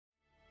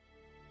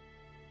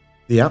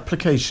The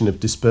application of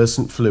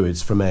dispersant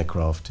fluids from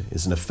aircraft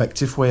is an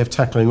effective way of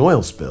tackling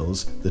oil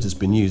spills that has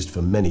been used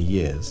for many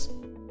years.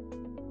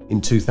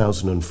 In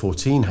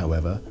 2014,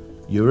 however,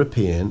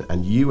 European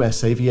and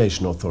US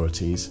aviation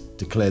authorities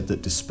declared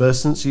that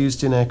dispersants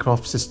used in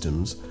aircraft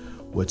systems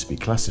were to be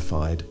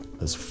classified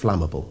as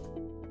flammable.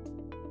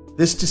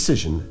 This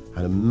decision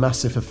had a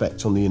massive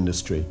effect on the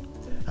industry,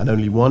 and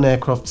only one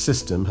aircraft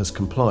system has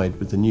complied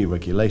with the new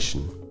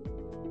regulation.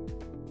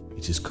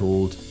 It is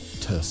called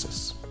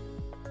Tersus.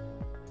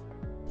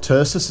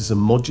 Tersus is a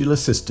modular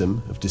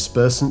system of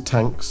dispersant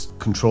tanks,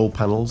 control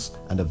panels,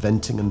 and a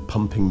venting and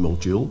pumping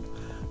module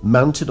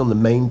mounted on the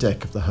main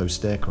deck of the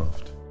host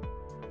aircraft.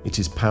 It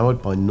is powered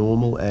by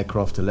normal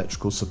aircraft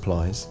electrical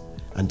supplies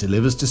and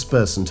delivers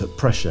dispersant at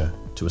pressure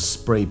to a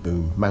spray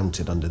boom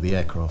mounted under the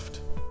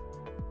aircraft.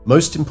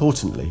 Most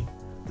importantly,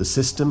 the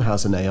system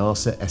has an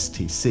EASA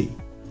STC,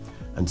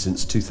 and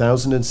since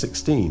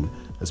 2016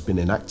 has been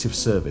in active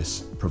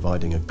service,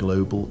 providing a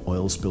global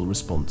oil spill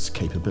response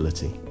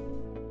capability.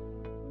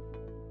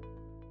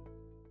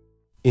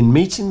 In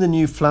meeting the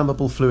new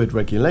flammable fluid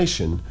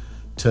regulation,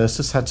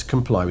 Tersus had to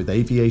comply with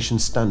aviation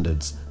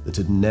standards that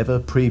had never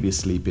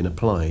previously been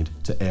applied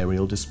to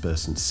aerial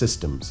dispersant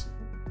systems.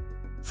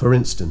 For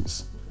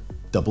instance,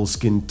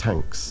 double-skinned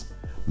tanks,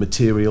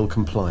 material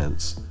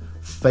compliance,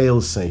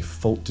 fail-safe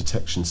fault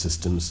detection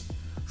systems,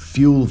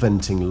 fuel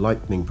venting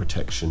lightning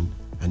protection,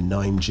 and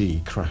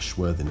 9G crash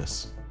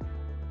worthiness.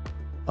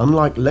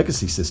 Unlike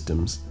legacy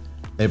systems,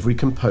 every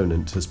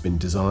component has been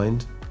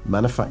designed,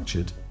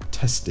 manufactured,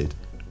 tested,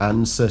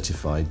 and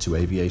certified to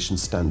aviation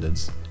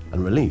standards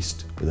and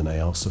released with an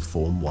EASA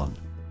Form 1.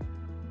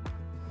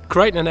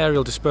 Creating an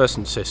aerial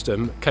dispersant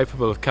system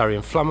capable of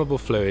carrying flammable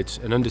fluids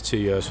in under 2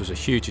 years was a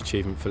huge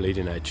achievement for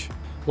Leading Edge.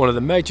 One of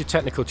the major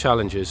technical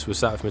challenges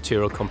was that of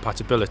material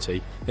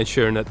compatibility,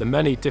 ensuring that the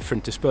many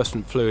different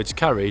dispersant fluids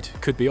carried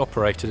could be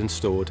operated and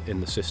stored in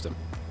the system.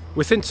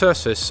 Within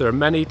Tersus, there are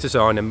many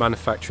design and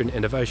manufacturing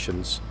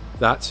innovations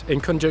that, in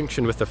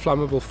conjunction with the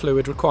flammable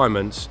fluid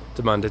requirements,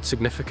 demanded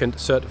significant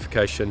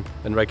certification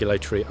and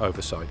regulatory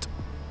oversight.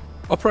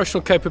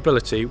 Operational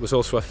capability was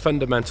also a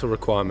fundamental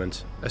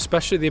requirement,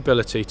 especially the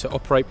ability to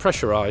operate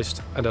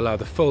pressurised and allow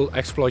the full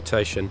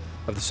exploitation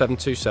of the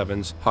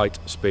 727's height,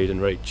 speed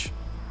and reach.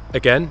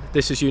 Again,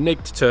 this is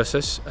unique to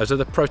Tersus, as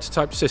other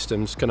prototype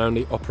systems can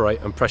only operate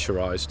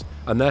unpressurised,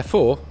 and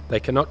therefore they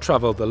cannot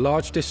travel the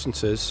large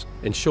distances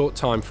in short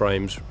time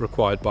frames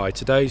required by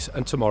today's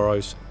and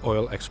tomorrow's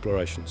oil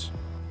explorations.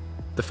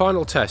 The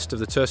final test of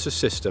the Tersus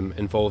system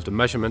involved a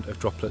measurement of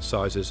droplet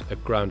sizes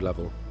at ground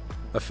level.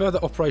 A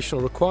further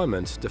operational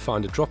requirement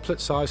defined a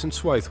droplet size and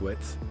swathe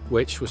width,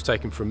 which was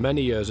taken from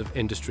many years of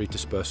industry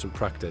dispersant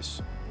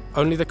practice.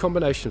 Only the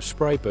combination of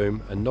spray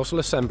boom and nozzle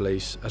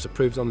assemblies, as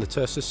approved on the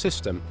Tersus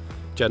system,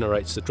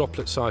 generates the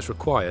droplet size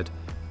required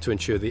to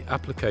ensure the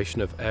application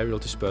of aerial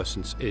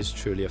dispersants is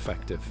truly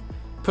effective.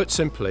 Put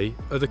simply,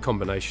 other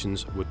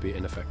combinations would be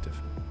ineffective.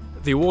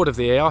 The award of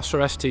the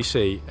EASA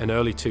STC in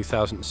early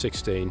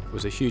 2016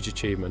 was a huge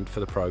achievement for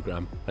the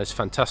programme, and it's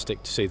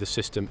fantastic to see the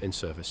system in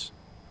service.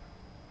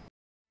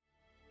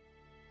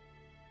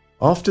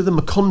 After the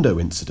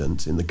Macondo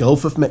incident in the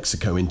Gulf of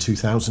Mexico in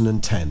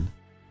 2010,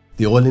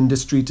 the oil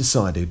industry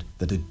decided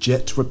that a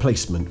jet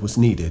replacement was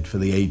needed for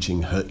the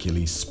ageing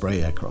Hercules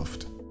spray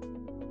aircraft.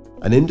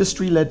 An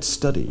industry-led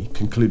study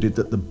concluded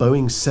that the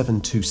Boeing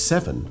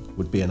 727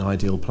 would be an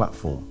ideal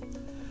platform,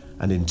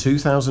 and in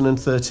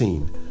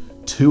 2013,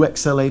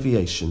 2XL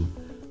Aviation,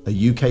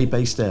 a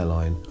UK-based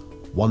airline,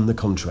 won the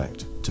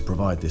contract to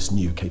provide this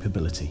new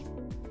capability.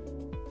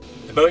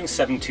 The Boeing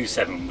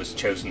 727 was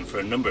chosen for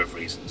a number of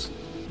reasons.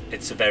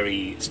 It's a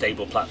very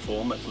stable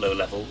platform at low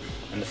level,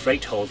 and the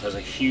freight hold has a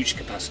huge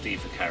capacity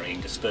for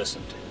carrying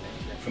dispersant.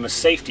 From a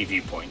safety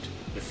viewpoint,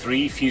 the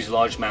 3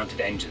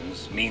 fuselage-mounted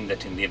engines mean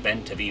that in the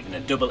event of even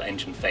a double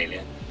engine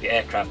failure, the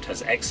aircraft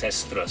has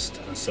excess thrust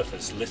and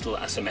suffers little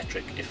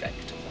asymmetric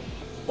effect.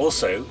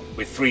 Also,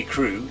 with 3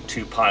 crew,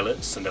 2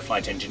 pilots and a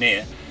flight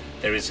engineer,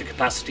 there is a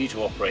capacity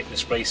to operate the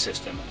spray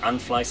system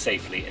and fly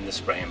safely in the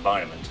spray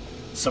environment,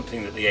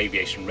 something that the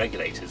aviation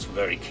regulators were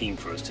very keen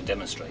for us to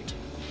demonstrate.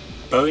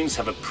 Boeings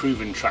have a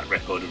proven track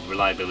record of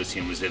reliability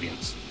and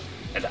resilience,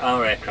 and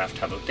our aircraft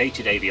have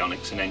updated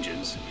avionics and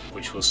engines,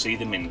 which will see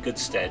them in good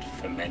stead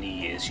for many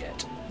years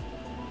yet.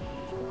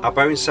 Our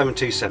Boeing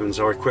 727s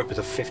are equipped with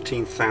a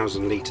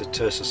 15,000 litre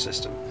Tersus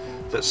system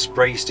that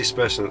sprays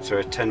dispersant through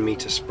a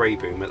 10-metre spray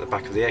boom at the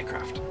back of the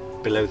aircraft,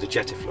 below the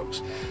jet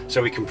efflux,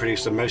 so we can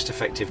produce the most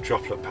effective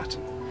droplet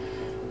pattern.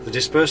 The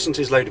dispersant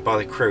is loaded by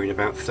the crew in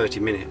about 30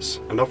 minutes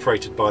and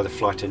operated by the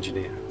flight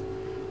engineer.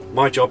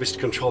 My job is to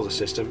control the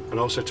system and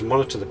also to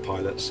monitor the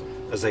pilots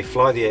as they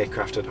fly the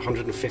aircraft at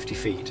 150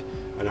 feet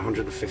and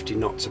 150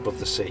 knots above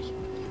the sea.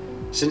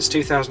 Since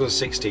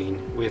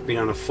 2016, we have been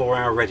on a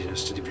 4-hour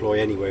readiness to deploy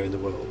anywhere in the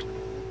world.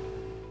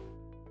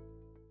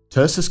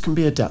 Tersus can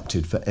be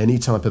adapted for any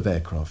type of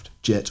aircraft,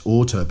 jet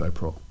or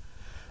turboprop,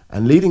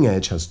 and Leading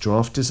Edge has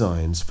draft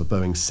designs for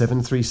Boeing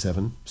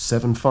 737,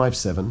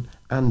 757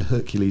 and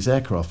Hercules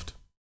aircraft.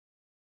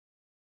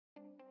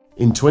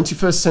 In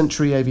 21st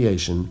century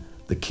aviation,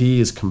 the key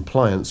is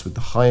compliance with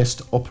the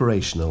highest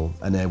operational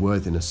and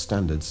airworthiness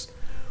standards,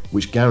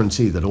 which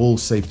guarantee that all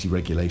safety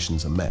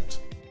regulations are met.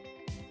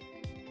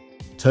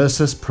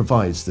 Tersus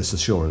provides this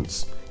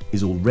assurance,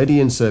 is already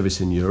in service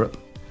in Europe,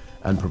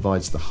 and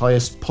provides the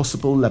highest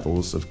possible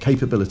levels of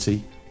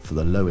capability for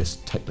the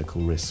lowest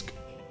technical risk.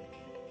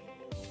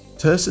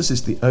 Tersus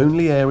is the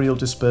only aerial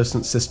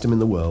dispersant system in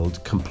the world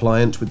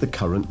compliant with the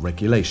current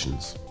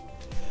regulations.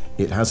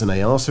 It has an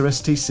EASA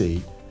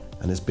STC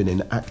and has been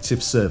in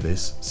active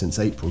service since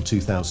April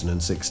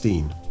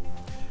 2016.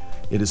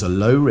 It is a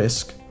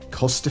low-risk,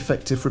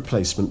 cost-effective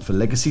replacement for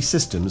legacy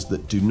systems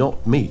that do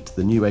not meet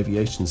the new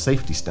aviation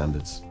safety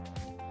standards.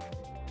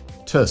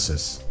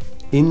 Tersus,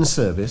 in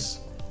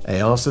service,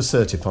 EASA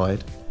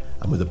certified,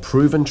 and with a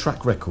proven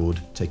track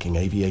record taking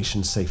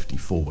aviation safety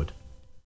forward.